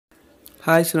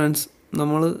Hi students,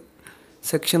 നമ്മൾ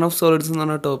section of solids എന്ന്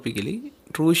പറഞ്ഞ ടോപ്പിക്കിൽ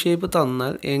ട്രൂ ഷേപ്പ്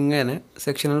തന്നാൽ എങ്ങനെ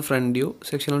sectional front view,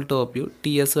 sectional top view,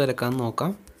 TS വരക്കാമെന്ന്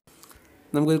നോക്കാം.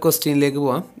 നമുക്കൊരു ക്വസ്റ്റ്യനിലേക്ക്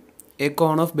പോവാം. A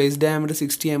cone of base diameter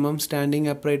 60 mm standing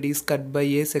upright is cut by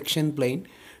A section plain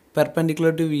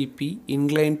perpendicular to VP,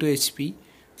 inclined to HP,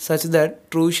 such that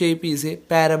true shape is a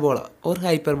parabola or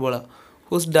hyperbola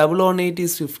whose double ornate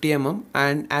is 50 mm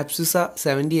and abscissa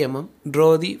 70 mm.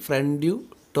 Draw the front view,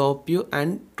 top view and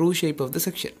true shape of the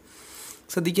section.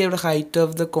 ശ്രദ്ധിക്കുക, ഇവിടെ height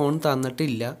of the കോൺ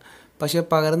തന്നിട്ടില്ല, പക്ഷേ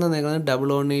പകരം തന്നേക്കുന്നത് double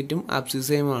ഓർണേറ്റും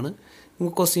അബ്സിസയുമാണ്.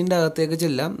 നമുക്ക് ക്വസ്റ്റ്യൻ്റെ അകത്തേക്ക്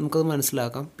ചെല്ലാം, നമുക്കത്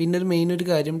മനസ്സിലാക്കാം. പിന്നെ ഒരു മെയിൻ ഒരു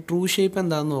കാര്യം, ട്രൂ ഷേപ്പ്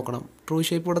എന്താണെന്ന് നോക്കണം. ട്രൂ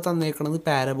ഷേപ്പ് ഇവിടെ തന്നേക്കുന്നത്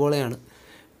പാരബോളയാണ്.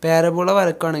 പാരബോള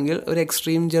വരക്കുകയാണെങ്കിൽ ഒരു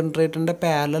എക്സ്ട്രീം ജനറേറ്ററിൻ്റെ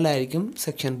പാരലലായിരിക്കും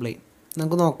സെക്ഷൻ പ്ലെയിൻ.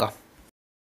 നമുക്ക് നോക്കാം.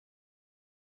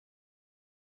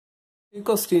 ഈ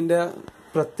ക്വസ്റ്റ്യൻ്റെ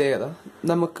പ്രത്യേകത,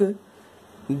 നമുക്ക്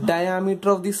ഡയാമീറ്റർ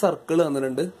ഓഫ് ദി സർക്കിൾ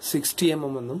തന്നിട്ടുണ്ട് 60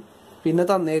 mm എന്നും, പിന്നെ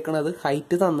തന്നേക്കണത്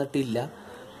ഹൈറ്റ് തന്നിട്ടില്ല,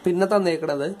 പിന്നെ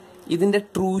തന്നേക്കണത് ഇതിൻ്റെ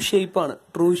ട്രൂ ഷേപ്പാണ്.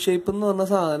 ട്രൂ ഷേപ്പ് എന്ന് പറഞ്ഞ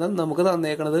സാധനം നമുക്ക്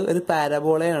തന്നേക്കണത് ഒരു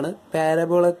പാരബോളയാണ്.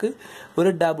 പാരബോളക്ക്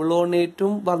ഒരു ഡബിൾ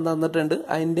ഓർണേറ്റും തന്നിട്ടുണ്ട്,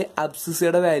 അതിൻ്റെ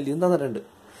അബ്സിസയുടെ വാല്യൂവും തന്നിട്ടുണ്ട്.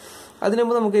 അതിനു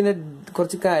മുമ്പ് നമുക്ക് ഇതിൻ്റെ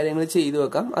കുറച്ച് കാര്യങ്ങൾ ചെയ്തു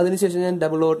വെക്കാം. അതിനുശേഷം ഞാൻ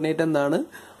ഡബിൾ ഓർഡിനേറ്റ് എന്താണ്,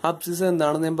 അബ്സിസ്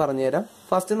എന്താണെന്ന് ഞാൻ പറഞ്ഞുതരാം.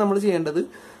 ഫസ്റ്റ് നമ്മൾ ചെയ്യേണ്ടത്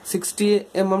 60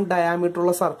 mm ഡയാമീറ്റർ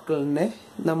ഉള്ള സർക്കിളിനെ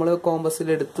നമ്മൾ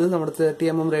കോമ്പസിലെടുത്ത് നമ്മുടെ 30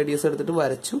 mm റേഡിയസ് എടുത്തിട്ട്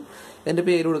വരച്ചു. എൻ്റെ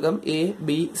പേര് കൊടുക്കാം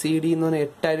ABCD എന്ന് പറഞ്ഞാൽ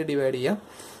 8 ആയിട്ട് ഡിവൈഡ് ചെയ്യാം.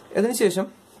 അതിനുശേഷം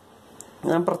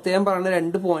ഞാൻ പ്രത്യേകം പറയുന്ന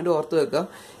 2 പോയിന്റ് ഓർത്ത് വെക്കുക.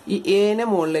 ഈ എനെ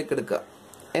മുകളിലേക്ക് എടുക്കുക,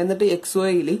 എന്നിട്ട്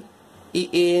XYയിൽ ഈ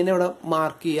എനെ ഇവിടെ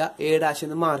മാർക്ക് ചെയ്യുക, A'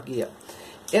 എന്ന് മാർക്ക് ചെയ്യുക.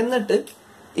 എന്നിട്ട്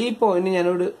ഈ പോയിന്റ്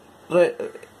ഞാനൊരു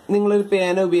നിങ്ങളൊരു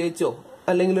പേന ഉപയോഗിച്ചോ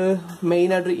അല്ലെങ്കിൽ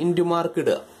മെയിനായിട്ട് ഇൻറ്റു മാർക്ക്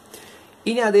ഇടുക.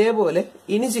 ഇനി അതേപോലെ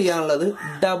ഇനി ചെയ്യാനുള്ളത്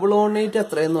ഡബിൾ ഓർണേറ്റ്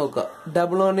എത്രയെന്ന് നോക്കുക.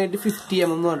 ഡബിൾ ഓർണേറ്റ് 50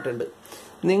 mm എന്ന് പറഞ്ഞിട്ടുണ്ട്.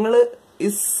 നിങ്ങൾ ഈ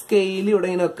സ്കെയിൽ ഇവിടെ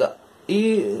ഇങ്ങനെ വെക്കുക. ഈ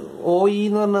OE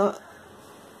എന്ന് പറഞ്ഞ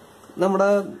നമ്മുടെ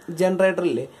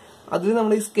ജനറേറ്ററില്ലേ, അതിൽ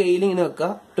നമ്മൾ ഈ സ്കെയിൽ ഇങ്ങനെ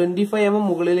വെക്കുക. 25 mm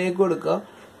മുകളിലേക്ക് കൊടുക്കുക,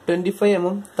 25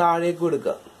 mm താഴേക്ക്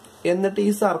കൊടുക്കുക. എന്നിട്ട്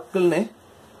ഈ സർക്കിളിനെ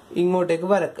ഇങ്ങോട്ടേക്ക്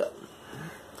വരക്കുക.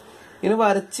 ഇങ്ങനെ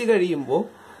വരച്ച് കഴിയുമ്പോൾ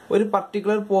ഒരു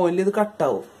പർട്ടിക്കുലർ പോയിന്റിൽ ഇത്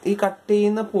കട്ടാവും. ഈ കട്ട്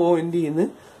ചെയ്യുന്ന പോയിന്റിൽ നിന്ന്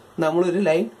നമ്മളൊരു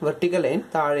ലൈൻ, വെർട്ടിക്കൽ ലൈൻ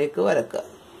താഴേക്ക് വരക്കുക.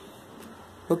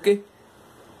 ഓക്കെ,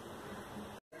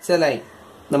 ലൈൻ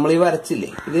നമ്മൾ ഈ വരച്ചില്ലേ,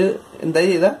 ഇത് എന്താ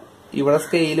ചെയ്ത ഇവിടെ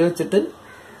സ്കെയിൽ വെച്ചിട്ട്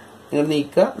ഇങ്ങനെ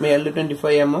നീക്കുക. മേളിൽ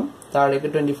 25 mm, താഴേക്ക്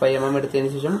 25 mm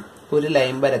എടുത്തതിന് ശേഷം ഒരു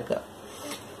ലൈൻ വരക്കുക.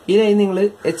 ഈ ലൈൻ നിങ്ങൾ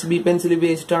HB പെൻസിൽ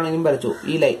ഉപയോഗിച്ചിട്ടാണെങ്കിലും വരച്ചു.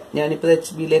 ഈ ലൈൻ ഞാനിപ്പോൾ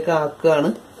HBയിലേക്ക്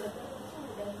ആക്കുകയാണ്.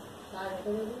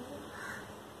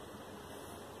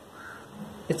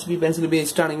 HB പെൻസിൽ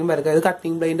ഉപയോഗിച്ചിട്ടാണെങ്കിലും വരക്കുക. ഇത്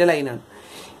കട്ടിംഗ് പ്ലെയിന്റെ ലൈനാണ്.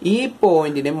 ഈ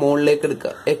പോയിന്റിനെ മുകളിലേക്ക്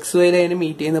എടുക്കുക. XY ലൈന്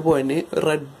മീറ്റ് ചെയ്യുന്ന പോയിന്റ്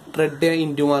റെഡ്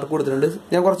ഇൻറ്റു മാർക്ക് കൊടുത്തിട്ടുണ്ട്.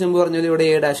 ഞാൻ കുറച്ച് മുമ്പ് പറഞ്ഞത് ഇവിടെ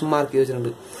A' മാർക്ക് ചെയ്ത്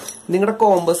വെച്ചിട്ടുണ്ട്. നിങ്ങളുടെ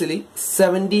കോമ്പസിൽ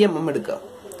 70 mm എടുക്കുക.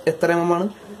 എത്ര mm ആണ്?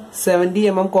 70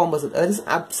 mm കോമ്പസ്, അതായത്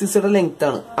അബ്സിസയുടെ ലെങ്ത്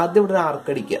ആണ്. അത് ഇവിടെ ഒരു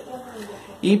ആർക്ക് അടിക്കുക.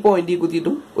 ഈ പോയിന്റിൽ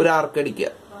കുത്തിയിട്ടും ഒരു ആർക്ക്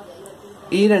അടിക്കുക.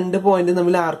 ഈ 2 പോയിന്റ്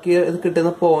തമ്മിൽ ആർക്ക്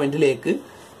കിട്ടുന്ന പോയിന്റിലേക്ക്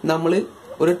നമ്മൾ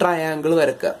ഒരു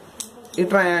വരക്കുക. ഈ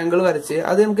ട്രയാങ്കിൾ വരച്ച്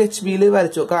അത് നമുക്ക് HBയിൽ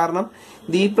വരച്ചു, കാരണം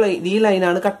ഈ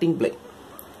ലൈനാണ് കട്ടിംഗ് പ്ലെയിൻ.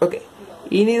 ഓക്കെ,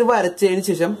 ഇനി ഇത് വരച്ചതിന്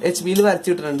ശേഷം HBയിൽ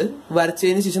വരച്ചിട്ടുണ്ട്.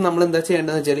 വരച്ചതിന് ശേഷം നമ്മൾ എന്താ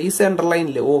ചെയ്യേണ്ടതെന്ന് വെച്ചാൽ ഈ സെൻട്രൽ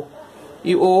ലൈനില്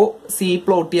ഈ OC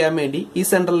പ്ലോട്ട് ചെയ്യാൻ വേണ്ടി ഈ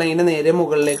സെൻട്രൽ ലൈനെ നേരെ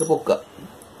മുകളിലേക്ക് പൊക്കുക.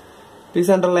 ഈ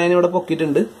സെൻട്രൽ ലൈൻ ഇവിടെ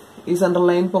പൊക്കിയിട്ടുണ്ട്. ഈ സെൻട്രൽ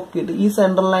ലൈൻ പൊക്കിയിട്ട് ഈ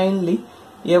സെൻട്രൽ ലൈനിൽ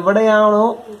എവിടെയാണോ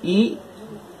ഈ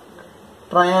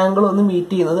ട്രയാങ്കിൾ ഒന്ന്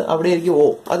മീറ്റ് ചെയ്യുന്നത് അവിടെയായിരിക്കും O.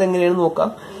 അതെങ്ങനെയാണെന്ന്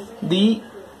നോക്കാം. ദി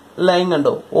ലൈൻ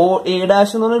കണ്ടോ, A'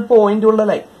 എന്ന് പറഞ്ഞ പോയിന്റ് ഉള്ള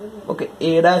ലൈൻ. ഓക്കെ,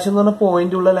 A' എന്ന് പറഞ്ഞ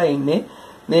പോയിന്റ് ഉള്ള ലൈനിനെ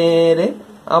നേരെ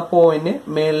ആ പോയിന്റ്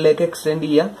മേളിലേക്ക് എക്സ്റ്റെൻഡ്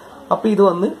ചെയ്യുക. അപ്പൊ ഇത്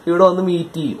വന്ന് ഇവിടെ വന്ന്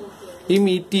മീറ്റ് ചെയ്യും. ഈ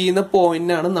മീറ്റ് ചെയ്യുന്ന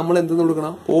പോയിന്റാണ് നമ്മൾ എന്ത്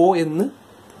കൊടുക്കണം, O' എന്ന്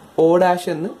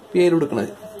പേര്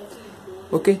കൊടുക്കണത്.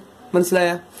 ഓക്കെ, മനസ്സിലായ?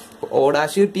 O'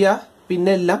 കിട്ടിയ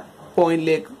പിന്നെ എല്ലാ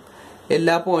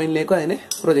പോയിന്റിലേക്കും അതിനെ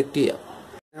പ്രൊജക്ട് ചെയ്യാം.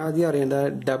 ആദ്യം അറിയേണ്ട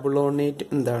ഡബിൾ ഓർണേറ്റ്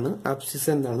എന്താണ്, അബ്സിസ്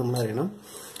എന്താണ് നമ്മൾ അറിയണം.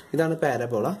 ഇതാണ്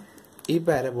പാരബോള. ഈ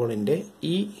പാരബോളിന്റെ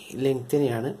ഈ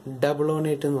ലെങ്തിനെയാണ് ഡബിൾ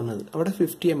ഓർണേറ്റ് എന്ന് പറഞ്ഞത്. അവിടെ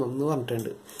 50 mm എന്ന്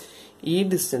പറഞ്ഞിട്ടുണ്ട്. ഈ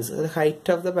ഡിസ്റ്റൻസ്, അത്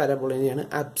ഹൈറ്റ് ഓഫ് ദ പാരബോളിനെയാണ്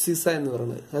അബ്സിസ എന്ന്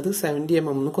പറയുന്നത്. അത് 70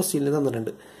 mm എന്ന് ക്വസ്റ്റ്യനിൽ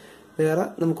തന്നിട്ടുണ്ട്. വേറെ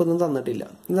നമുക്കൊന്നും തന്നിട്ടില്ല.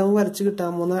 ഇത് നമുക്ക് വരച്ച്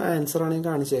കിട്ടാൻ പോകുന്ന ആൻസർ ആണ്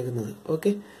കാണിച്ചേക്കുന്നത്.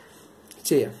 ഓക്കെ,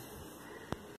 ചെയ്യാം.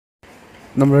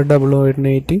 നമ്മുടെ ഡബിൾ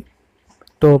ഓർഡിനേറ്റ്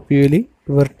ടോപ്പ് വ്യൂവിൽ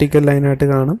വെർട്ടിക്കൽ ലൈനായിട്ട്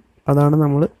കാണും. അതാണ്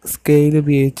നമ്മൾ സ്കെയിൽ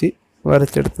ഉപയോഗിച്ച്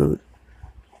വരച്ചെടുത്തത്.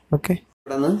 ഓക്കെ,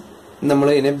 നമ്മൾ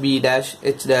ഇതിനെ B',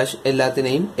 H'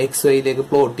 എല്ലാത്തിനെയും XYയിലേക്ക്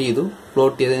പ്ലോട്ട് ചെയ്തു.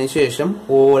 പ്ലോട്ട് ചെയ്തതിനു ശേഷം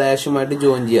O'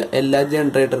 ജോയിൻ ചെയ്യുക. എല്ലാ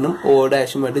ജനറേറ്ററിനും O'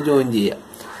 ജോയിൻ ചെയ്യുക.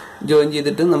 ജോയിൻ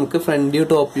ചെയ്തിട്ട് നമുക്ക് ഫ്രണ്ട് വ്യൂ,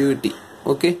 ടോപ്പ് വ്യൂ കിട്ടി.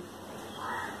 ഓക്കെ,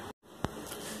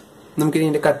 നമുക്കിനി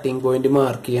ഇതിന്റെ കട്ടിംഗ് പോയിന്റ്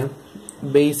മാർക്ക് ചെയ്യാം.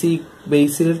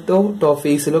 ബേസിലോ ടോപ്പ്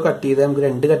ഫേസിലോ കട്ട് ചെയ്താൽ നമുക്ക്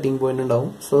 2 കട്ടിംഗ് പോയിന്റ് ഉണ്ടാവും.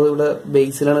 സോ ഇവിടെ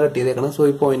ബേസിലാണ് കട്ട് ചെയ്തേക്കണം. സോ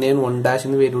ഈ പോയിന്റ് ഞാൻ 1'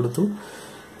 എന്ന് പേര് കൊടുത്തു.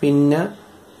 പിന്നെ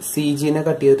CGനെ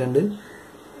കട്ട് ചെയ്തിട്ടുണ്ട്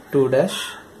 2',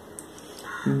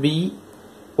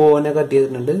 BOനെ കട്ട്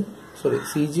ചെയ്തിട്ടുണ്ട്. സോറി,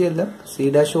 CG അല്ല,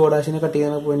 C'-O' കട്ട്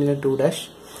ചെയ്യുന്ന പോയിന്റിന് 2'.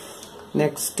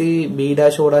 നെക്സ്റ്റ്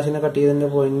B'-O' കട്ട് ചെയ്തതിന്റെ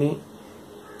പോയിന്റിന്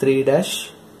 3'.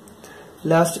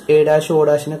 ലാസ്റ്റ് A'-O'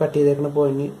 കട്ട് ചെയ്തേക്കുന്ന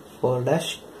പോയിന്റ് 4'.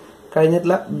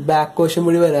 കഴിഞ്ഞിട്ടുള്ള ബാക്ക് വശം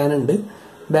കൂടി വരാനുണ്ട്.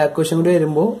 ബാക്ക് വശം കൂടി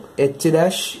വരുമ്പോൾ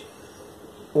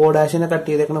H'-O' കട്ട്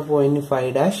ചെയ്തേക്കുന്ന പോയിന്റ്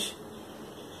 5'.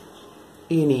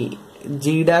 ഇനി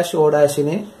G'-O'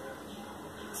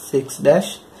 6'.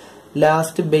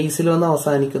 ലാസ്റ്റ് ബേസിൽ വന്ന്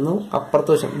അവസാനിക്കുന്നു.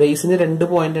 അപ്പുറത്തെ വശം ബേസിന് 2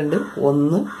 പോയിന്റ് ഉണ്ട്,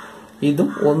 ഒന്ന് ഇതും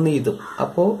ഒന്ന് ഇതും.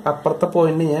 അപ്പോ അപ്പുറത്തെ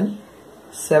പോയിന്റ് ഞാൻ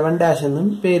 7' എന്നും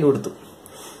പേര് കൊടുത്തു.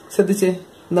 ശ്രദ്ധിച്ചേ,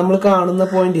 നമ്മൾ കാണുന്ന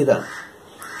പോയിന്റ് ഇതാണ്.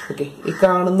 ഓക്കെ, ഈ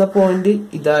കാണുന്ന പോയിന്റ്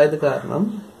ഇതായത് കാരണം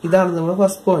ഇതാണ് നമ്മുടെ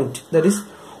first point, that is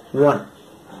 1.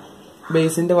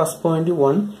 ബേസിന്റെ first point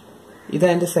 1.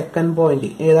 ഇതതിന്റെ second point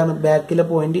ഏതാണ്? ബാക്കിലെ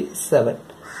പോയിന്റ് 7.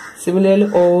 സിമിലർലി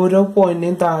ഓരോ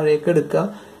പോയിന്റിനെയും താഴേക്ക് എടുക്കുക.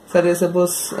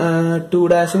 സപ്പോസ്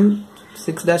 2'ഉം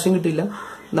 6'ഉം കിട്ടില്ല,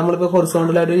 നമ്മളിപ്പോ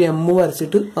ഹൊറിസോണ്ടലായിട്ട് ഒരു M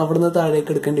വരച്ചിട്ട് അവിടുന്ന്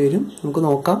താഴേക്ക് എടുക്കേണ്ടി വരും. നമുക്ക്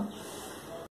നോക്കാം.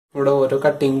 ഇവിടെ ഓരോ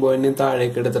കട്ടിംഗ് പോയിന്റിനും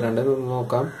താഴേക്ക് എടുത്തിട്ടുണ്ട്.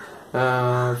 നോക്കാം.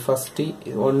 ഫസ്റ്റ്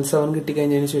 1-7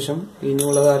 കിട്ടിക്കഴിഞ്ഞതിന് ശേഷം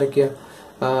ഇനിയുള്ളത് ആരൊക്കെയാ?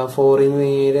 4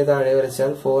 നേരെ താഴെ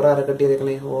വരച്ചാൽ 4 ആരെ കട്ട്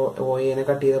ചെയ്തേക്കണേ? OAനെ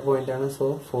കട്ട് ചെയ്ത പോയിന്റ് ആണ്. സോ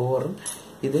 4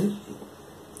 ഇത്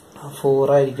 4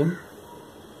 ആയിരിക്കും.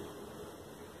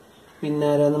 പിന്നെ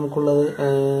ആരാ നമുക്കുള്ളത്?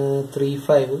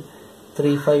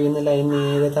 3-5 ലൈൻ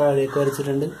നേരെ താഴേക്ക്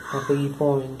വരച്ചിട്ടുണ്ട്. അപ്പൊ ഈ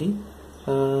പോയിന്റ്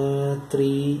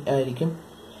 3 ആയിരിക്കും.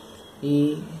 ഈ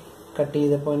കട്ട്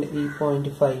ചെയ്ത പോയിന്റ് ഈ പോയിന്റ്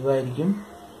 5 ആയിരിക്കും.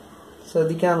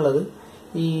 ശ്രദ്ധിക്കാനുള്ളത്,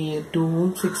 ഈ 2ഉം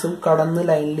 6ഉം കടന്ന്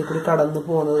ലൈനിൽ കൂടി കടന്നു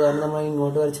പോകുന്നത് കാരണം നമ്മൾ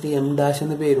ഇങ്ങോട്ട് വരച്ചിട്ട് M'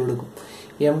 എന്ന് പേര് കൊടുക്കും.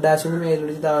 M' എന്ന് പേര്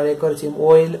വിളിച്ച് താഴേക്ക് വരച്ച്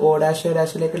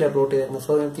O'-ലേക്ക് പ്ലോട്ട് ചെയ്തേക്കുന്നത്.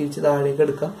 സോ തിരിച്ച് താഴേക്ക്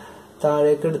എടുക്കാം.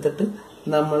 താഴേക്ക് എടുത്തിട്ട്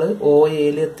നമ്മൾ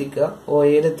OAയിൽ എത്തിക്കുക.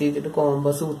 OAയിൽ എത്തിച്ചിട്ട്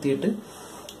കോമ്പസ്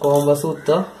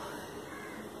കുത്തുക.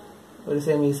 ഒരു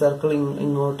സെമി സർക്കിൾ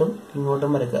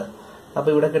ഇങ്ങോട്ടും വരക്കുക. അപ്പൊ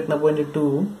ഇവിടെ കിട്ടുന്ന പോയിന്റ്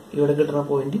 2ഉം ഇവിടെ കിട്ടുന്ന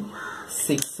പോയിന്റ്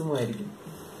 6ഉം ആയിരിക്കും.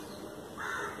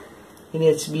 ഇനി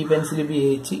HB പെൻസിൽ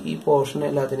ഉപയോഗിച്ച് ഈ പോർഷൻ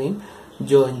എല്ലാത്തിനെയും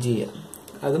ജോയിൻ ചെയ്യാം.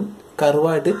 അതും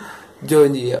കർവായിട്ട്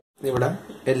ജോയിൻ ചെയ്യാം. ഇവിടെ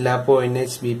എല്ലാ പോയിന്റും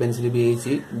HB പെൻസിൽ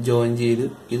ഉപയോഗിച്ച് ജോയിൻ ചെയ്ത്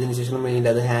ഇതിനുശേഷം നമ്മൾ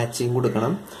അത് ഹാച്ചിങ്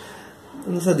കൊടുക്കണം.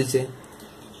 ഒന്ന് ശ്രദ്ധിച്ചേ,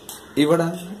 ഇവിടെ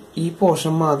ഈ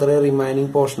പോർഷൻ മാത്രമേ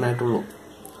റിമൈനിങ് പോർഷൻ ആയിട്ടുള്ളൂ.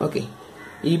 ഓക്കെ,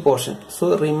 ഈ പോർഷൻ. സോ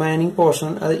റിമൈനിങ്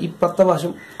പോർഷൻ അത് ഇപ്പുറത്തെ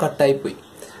വശം കട്ടായി പോയി.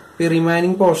 ഈ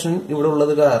റിമൈനിങ് പോർഷൻ ഇവിടെ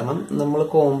ഉള്ളത് കാരണം നമ്മൾ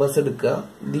കോമ്പസ് എടുക്കുക.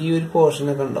 ഈ ഒരു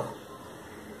പോർഷനൊക്കെ ഉണ്ടോ?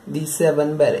 ഈ 7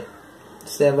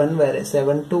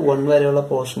 to 1 വരെയുള്ള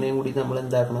പോർഷനെയും കൂടി നമ്മൾ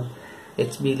എന്താക്കണം?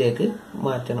 HBയിലേക്ക്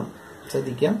മാറ്റണം.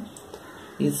 ശ്രദ്ധിക്കാം,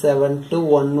 ഈ 7 to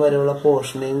 1 വരെയുള്ള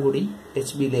പോർഷനെയും കൂടി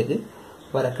HBയിലേക്ക്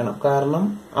വരക്കണം. കാരണം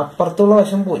അപ്പുറത്തുള്ള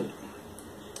വശം പോയി,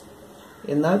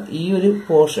 എന്നാൽ ഈ ഒരു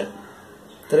പോർഷൻ,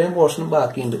 ഇത്രയും പോർഷൻ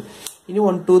ബാക്കിയുണ്ട്. ഇനി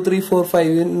 1 2 3 4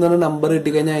 5 എന്നൊരു നമ്പർ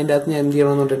കിട്ടിക്കഴിഞ്ഞാൽ അതിന്റെ അകത്ത് ഞാൻ എന്ത്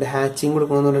ചെയ്യണമെന്ന് പറഞ്ഞിട്ട് ഹാച്ചിങ്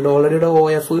കൊടുക്കണമെന്ന് പറഞ്ഞിട്ട് ഓൾറെഡി ഇവിടെ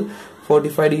OF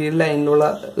 45 ഡിഗ്രി ലൈനിലുള്ള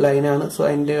ലൈനാണ്. സോ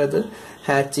അതിന്റെ അകത്ത്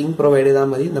ഹാച്ചിങ് പ്രൊവൈഡ് ചെയ്താൽ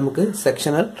മതി. നമുക്ക്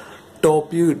സെക്ഷണൽ ടോപ്പ്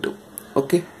വ്യൂ കിട്ടും.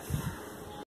 ഓക്കെ,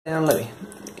 ആണല്ലേ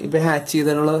ഇപ്പൊ ഹാച്ച്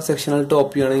ചെയ്തതിനുള്ള സെക്ഷണൽ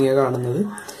ടോപ്പ് വ്യൂ ആണ് ഇങ്ങനെ കാണുന്നത്.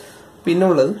 പിന്നെ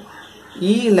ഉള്ളത്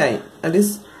ഈ ലൈൻ, ദാറ്റ്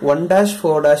ഈസ് 1'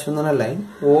 4' എന്ന് പറഞ്ഞ ലൈൻ,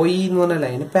 OE എന്ന് പറഞ്ഞ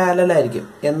ലൈൻ പാരലൽ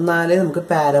എന്നാലേ നമുക്ക്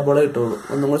പാരബോള കിട്ടുള്ളൂ.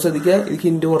 ഒന്നും കൂടെ ശ്രദ്ധിക്കുക, ഇത്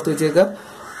ഹിന്റ് പുറത്ത് വെച്ചേക്കുക.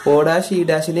 O',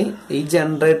 E' ഈ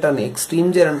ജനറേറ്ററിന്, എക്സ്ട്രീം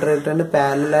ജനറേറ്ററിന്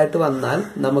പാരലായിട്ട് വന്നാൽ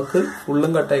നമുക്ക്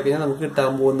ഫുള്ളും കട്ടായി കഴിഞ്ഞാൽ നമുക്ക്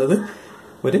കിട്ടാൻ പോകുന്നത്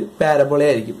ഒരു പാരബോള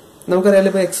ആയിരിക്കും. നമുക്കറിയാലോ,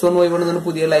 ഇപ്പൊ X1 Y1 എന്നൊരു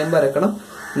പുതിയ ലൈൻ വരക്കണം,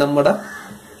 നമ്മുടെ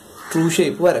ട്രൂ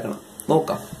ഷേപ്പ് വരക്കണം.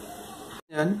 നോക്കാം.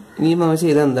 ഞാൻ ഇനി നമ്മൾ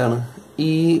ചെയ്തത് എന്താണ്?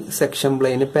 ഈ സെക്ഷൻ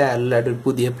പ്ലെയിന് പാരലായിട്ട് ഒരു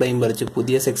പുതിയ പ്ലെയിൻ വരച്ചു.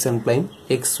 പുതിയ സെക്ഷൻ പ്ലെയിൻ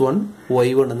X1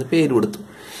 Y1 എന്ന് പേര് കൊടുത്തു.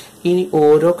 ഇനി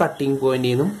ഓരോ കട്ടിംഗ്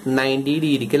പോയിന്റിൽ നിന്നും 90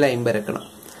 ഡിഗ്രിക്ക് ലൈൻ വരക്കണം.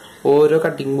 ഓരോ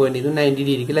കട്ടിംഗ് പോയിന്റിൽ നിന്നും 90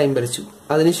 ഡിഗ്രിക്ക് ലൈൻ വരച്ചു.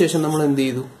 അതിനുശേഷം നമ്മൾ എന്ത്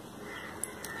ചെയ്തു?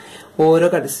 ഓരോ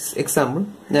എക്സാമ്പിൾ,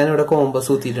 ഞാനിവിടെ കോമ്പസ്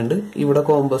കുത്തിയിട്ടുണ്ട്. ഇവിടെ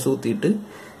കോമ്പസ് കുത്തിയിട്ട്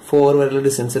 4 വരെയുള്ള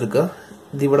ഡിസ്റ്റൻസ് എടുക്കുക.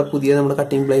 ഇതിവിടെ പുതിയ നമ്മുടെ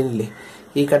കട്ടിംഗ് പ്ലെയിൻ ഇല്ലേ,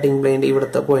 ഈ കട്ടിംഗ് പ്ലെയിൻ്റെ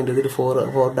ഇവിടുത്തെ പോയിന്റ് ഇതിൽ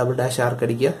 4 ആർക്ക്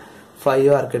അടിക്കുക,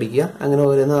 5 ആർക്ക് അടിക്കുക. അങ്ങനെ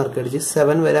ഓരോന്ന് ആർക്ക് അടിച്ച്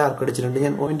 7 വരെ ആർക്ക് അടിച്ചിട്ടുണ്ട്.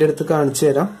 ഞാൻ പോയിന്റ് എടുത്ത് കാണിച്ചു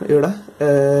തരാം. ഇവിടെ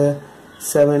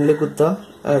 7ൽ കുത്തുക,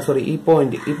 സോറി ഈ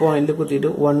പോയിന്റിൽ കുത്തിയിട്ട്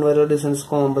 1 വരെ ഡിസ്റ്റൻസ്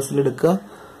കോമ്പസിൽ എടുക്കുക.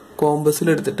 കോമ്പസിൽ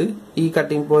എടുത്തിട്ട് ഈ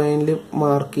കട്ടിംഗ് പോയിന്റിൽ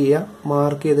മാർക്ക് ചെയ്യുക.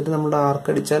 മാർക്ക് ചെയ്തിട്ട് നമ്മുടെ ആർക്ക്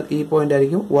അടിച്ചാൽ ഈ പോയിന്റ്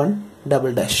ആയിരിക്കും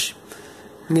 1''.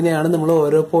 ഇങ്ങനെയാണ് നമ്മൾ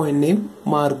ഓരോ പോയിന്റിനെയും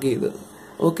മാർക്ക് ചെയ്തത്.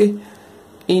 ഓക്കെ,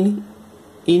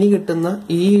 ഇനി കിട്ടുന്ന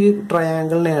ഈ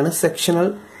ട്രയാങ്കിളിനെയാണ് സെക്ഷണൽ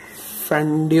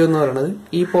ഫ്രണ്ട് വ്യൂ എന്ന് പറയുന്നത്.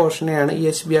 ഈ പോർഷനെയാണ്, ഈ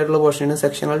HB ആയിട്ടുള്ള പോർഷനാണ്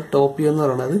സെക്ഷണൽ ടോപ്പ് വ്യൂ എന്ന്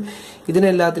പറയുന്നത്.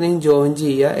 ഇതിനെല്ലാത്തിനെയും ജോയിൻ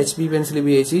ചെയ്യുക HB പെൻസിൽ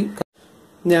ഉപയോഗിച്ച്.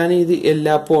 ഞാൻ ഇത്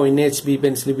എല്ലാ പോയിന്റിനെ HB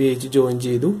പെൻസിൽ ഉപയോഗിച്ച് ജോയിൻ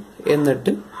ചെയ്തു.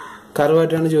 എന്നിട്ട്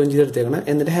കർവായിട്ടാണ് ജോയിൻ ചെയ്തെടുത്തേക്കണം.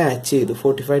 എന്നിട്ട് ഹാച്ച് ചെയ്തു,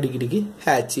 45 ഡിഗ്രിക്ക്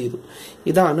ഹാച്ച് ചെയ്തു.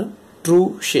 ഇതാണ് ട്രൂ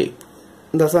ഷേപ്പ്.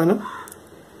 എന്താ സാധനം?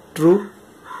 True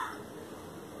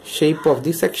shape of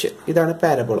the section. ഇതാണ്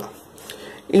പാരബോള.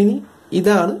 ഇനി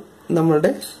ഇതാണ്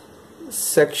നമ്മളുടെ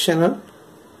സെക്ഷണൽ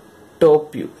ടോപ്പ്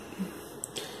വ്യൂ.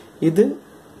 ഇത്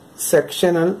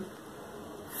സെക്ഷണൽ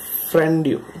ഫ്രണ്ട്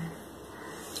വ്യൂ.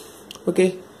 ഓക്കെ,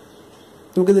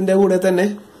 നമുക്ക് ഇതിന്റെ കൂടെ തന്നെ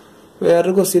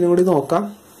വേറൊരു ക്വസ്റ്റ്യനും കൂടി നോക്കാം.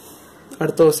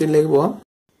 അടുത്ത ക്വസ്റ്റ്യനിലേക്ക് പോവാം.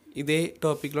 ഇതേ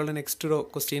ടോപ്പിക്കിലുള്ള നെക്സ്റ്റ്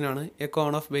ക്വസ്റ്റ്യൻ ആണ്. A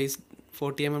cone of base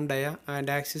 40 mm dia and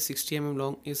axis 60 mm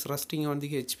long is resting on the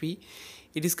HP.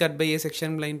 It is cut by a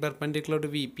section line perpendicular to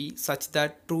VP such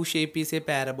that true shape is a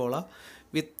parabola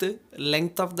with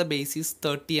length of the base is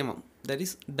 30 mm. That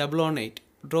is double on 8.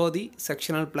 Draw the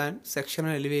sectional plan,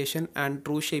 sectional elevation and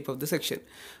true shape of the section.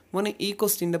 മോനെ ഈ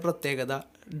ക്വസ്റ്റ്യൻ്റെ പ്രത്യേകത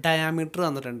diameter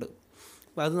തന്നിട്ടുണ്ട്,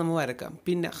 അപ്പോൾ അത് നമ്മൾ വരക്കാം.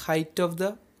 പിന്നെ height of the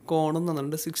കോണും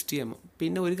തന്നിട്ടുണ്ട് 60 mm.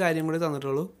 പിന്നെ ഒരു കാര്യം കൂടി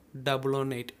തന്നിട്ടുള്ളൂ, ഡബിൾ ഓൺ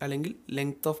 8 അല്ലെങ്കിൽ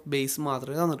ലെങ്ത് ഓഫ് ബേസ്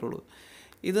മാത്രമേ തന്നിട്ടുള്ളൂ.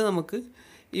 ഇത് നമുക്ക്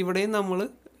ഇവിടെയും നമ്മൾ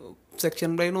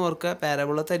സെക്ഷൻ പ്ലെയിൻ ഓർക്കുക.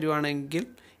 പാരബോള തരുവാണെങ്കിൽ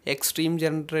എക്സ്ട്രീം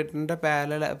ജനറേറ്ററിൻ്റെ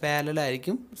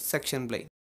പാരലായിരിക്കും സെക്ഷൻ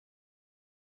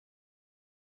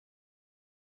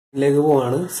പ്ലെയിൻ. ിലേക്ക്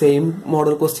പോവാണ്. സെയിം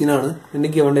മോഡൽ ക്വസ്റ്റ്യൻ ആണ്. ഇതിന്റെ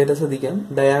ഗിവൺ ഡേറ്റ ശ്രദ്ധിക്കാം.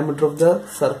 Diameter of the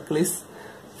circle is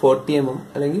 40 mm,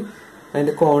 അല്ലെങ്കിൽ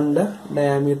അതിന്റെ കോണിന്റെ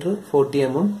diameter 40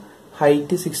 mm,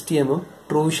 height 60 mm,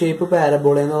 true shape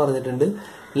parabola എന്ന് പറഞ്ഞിട്ടുണ്ട്.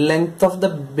 ലെങ്ത് ഓഫ് ദ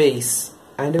ബേസ്,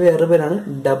 അതിന്റെ വേറെ പേരാണ്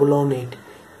double on 8,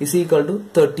 is equal to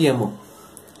 30 mm.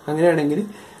 അങ്ങനെയാണെങ്കിൽ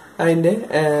അതിന്റെ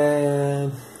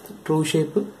ട്രൂ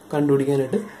ഷേപ്പ്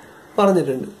കണ്ടുപിടിക്കാനായിട്ട്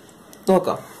പറഞ്ഞിട്ടുണ്ട്.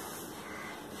 നോക്കാം.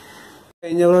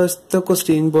 കഴിഞ്ഞ പ്രാവശ്യത്തെ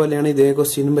ക്വസ്റ്റ്യൻ പോലെയാണ് ഇതേ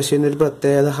ക്വസ്റ്റ്യനും, പക്ഷേ ഇതിന്റെ ഒരു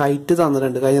പ്രത്യേകത ഹൈറ്റ്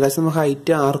തന്നിട്ടുണ്ട്. കഴിഞ്ഞ പ്രാവശ്യം നമ്മൾ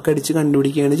ഹൈറ്റ് ആർക്കടിച്ച്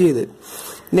കണ്ടുപിടിക്കുകയാണ് ചെയ്തത്.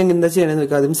 ഇനി എന്താ ചെയ്യണമെന്ന്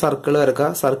വെച്ചാൽ ആദ്യം സർക്കിൾ വരക്കുക.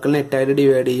 സർക്കിളിനെ 8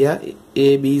 ഡിവൈഡ് ചെയ്യുക.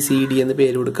 ABCD എന്ന്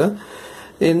പേര് കൊടുക്കുക.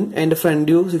 അതിന്റെ ഫ്രണ്ട്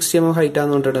വ്യൂ 60 mm ഹൈറ്റ്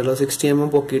ആണെന്ന് പറഞ്ഞിട്ടുണ്ടല്ലോ, 60 mm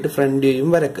പൊക്കിയിട്ട് ഫ്രണ്ട് വ്യൂയും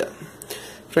വരക്കുക.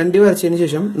 ഫ്രണ്ട് വ്യൂ വരച്ചതിന്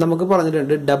ശേഷം നമുക്ക്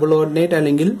പറഞ്ഞിട്ടുണ്ട് ഡബിൾ ഓർഡിനേറ്റ്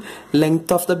അല്ലെങ്കിൽ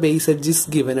length of the base edges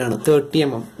given ആണ് 30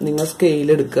 mm. നിങ്ങൾ സ്കെയിൽ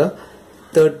എടുക്കുക.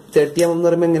 30 mm എന്ന്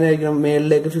പറയുമ്പോൾ എങ്ങനെ ആയിരിക്കണം?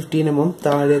 മേളിലേക്ക് 15 mm,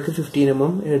 താഴേക്ക് 15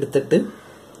 mm എടുത്തിട്ട്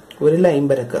ഒരു ലൈൻ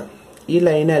വരക്കുക. ഈ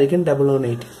ലൈൻ ആയിരിക്കും ഡബിൾ ഓൺ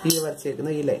 8. ഈ വരച്ചേക്കുന്ന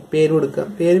ഈ ലൈൻ പേര് കൊടുക്കുക,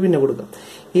 പേര് പിന്നെ കൊടുക്കാം.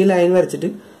 ഈ ലൈൻ വരച്ചിട്ട്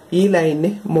ഈ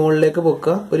ലൈനിനെ മുകളിലേക്ക്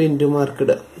പൊക്കുക, ഒരു ഇൻറ്റു മാർക്ക്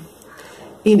ഇടുക.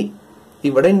 ഇനി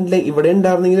ഇവിടെ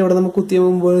ഉണ്ടായിരുന്നെങ്കിൽ ഇവിടെ നമുക്ക് കുത്തിയ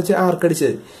മുമ്പ് വെച്ച്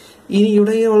ആർക്കടിച്ചത്. ഇനി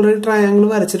ഇവിടെ ഓൾറെഡി ട്രയാങ്കിൾ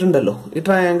വരച്ചിട്ടുണ്ടല്ലോ. ഈ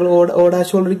ട്രയാങ്കിൾ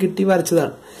ഓടാശ് ഓൾറെഡി കിട്ടി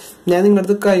വരച്ചതാണ്. ഞാൻ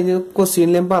നിങ്ങളുടെ കഴിഞ്ഞ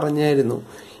ക്വസ്റ്റ്യനിൽ ഞാൻ പറഞ്ഞായിരുന്നു,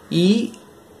 ഈ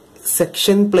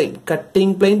section plain,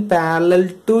 cutting plain parallel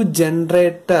to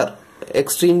generator,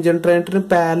 extreme ജനറേറ്ററിന്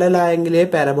parallel ആയെങ്കിലേ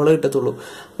parabola കിട്ടത്തുള്ളൂ.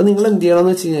 അപ്പൊ നിങ്ങൾ എന്ത്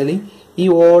ചെയ്യണമെന്ന് വെച്ച് കഴിഞ്ഞാൽ ഈ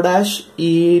O'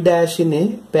 E'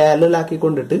 പാരലൽ ആക്കി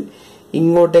കൊണ്ടിട്ട്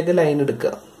ഇങ്ങോട്ടേക്ക് ലൈൻ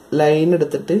എടുക്കുക. ലൈൻ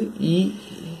എടുത്തിട്ട് ഈ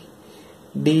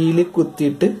ഡിയിൽ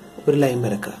കുത്തിയിട്ട് ഒരു ലൈൻ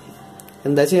വരക്കുക.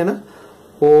 എന്താ ചെയ്യണം?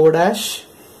 O'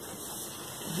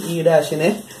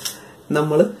 E'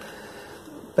 നമ്മൾ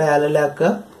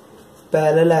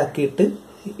പാരലാക്കിയിട്ട്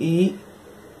ഈ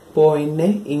പോയിന്റിനെ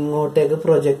ഇങ്ങോട്ടേക്ക്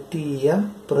പ്രൊജക്ട് ചെയ്യുക.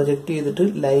 പ്രൊജക്ട് ചെയ്തിട്ട്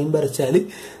ലൈൻ വരച്ചാൽ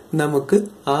നമുക്ക്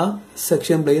ആ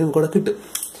സെക്ഷൻ പ്ലെയിൻ കൂടെ കിട്ടും.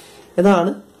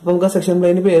 ഇതാണ്. അപ്പൊ നമുക്ക് ആ സെക്ഷൻ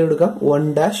പ്ലെയിന് പേര് കൊടുക്കാം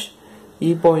 1'. ഈ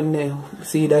പോയിന്റിനെ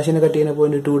C' കട്ട് ചെയ്യുന്ന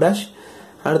പോയിന്റ് 2',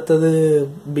 അടുത്തത്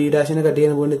B' കട്ട്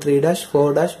ചെയ്യുന്ന പോയിന്റ് 3',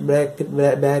 4',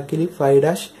 ബാക്കിൽ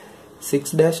 5',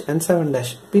 6' and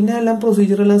 7'. പിന്നെ എല്ലാം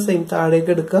പ്രൊസീജിയർ എല്ലാം സെയിം.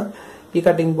 താഴേക്ക് എടുക്കുക. ഈ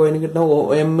കട്ടിംഗ് പോയിന്റ് കിട്ടുന്ന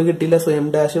M കിട്ടിയില്ല, സോ M'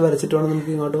 വരച്ചിട്ട് വേണം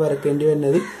നമുക്ക് ഇങ്ങോട്ട് വരക്കേണ്ടി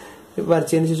വരുന്നത്.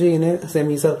 വരച്ചതിന് ശേഷം ഇങ്ങനെ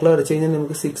സെമി സർക്കിൾ വരച്ചു കഴിഞ്ഞാൽ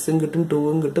നമുക്ക് 6 കിട്ടും,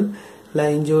 2 കിട്ടും.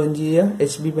 ലൈൻ ജോയിൻ ചെയ്യുക.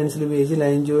 HB പെൻസിൽ ഉപയോഗിച്ച്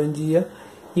ലൈൻ ജോയിൻ ചെയ്യുക.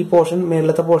 ഈ പോർഷൻ,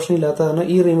 മേളത്തെ പോർഷൻ ഇല്ലാത്ത കാരണം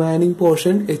ഈ റിമൈനിങ്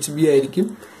പോർഷൻ HB ആയിരിക്കും.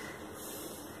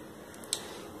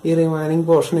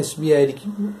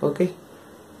 ഓക്കെ,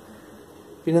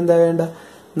 പിന്നെന്താ വേണ്ട?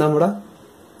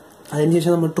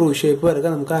 അതിനുശേഷം നമ്മൾ ട്രൂ ഷേപ്പ്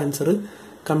വരക്കുക. നമുക്ക് ആൻസർ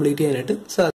കംപ്ലീറ്റ് ചെയ്യാനായിട്ട്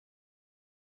സാധിക്കും.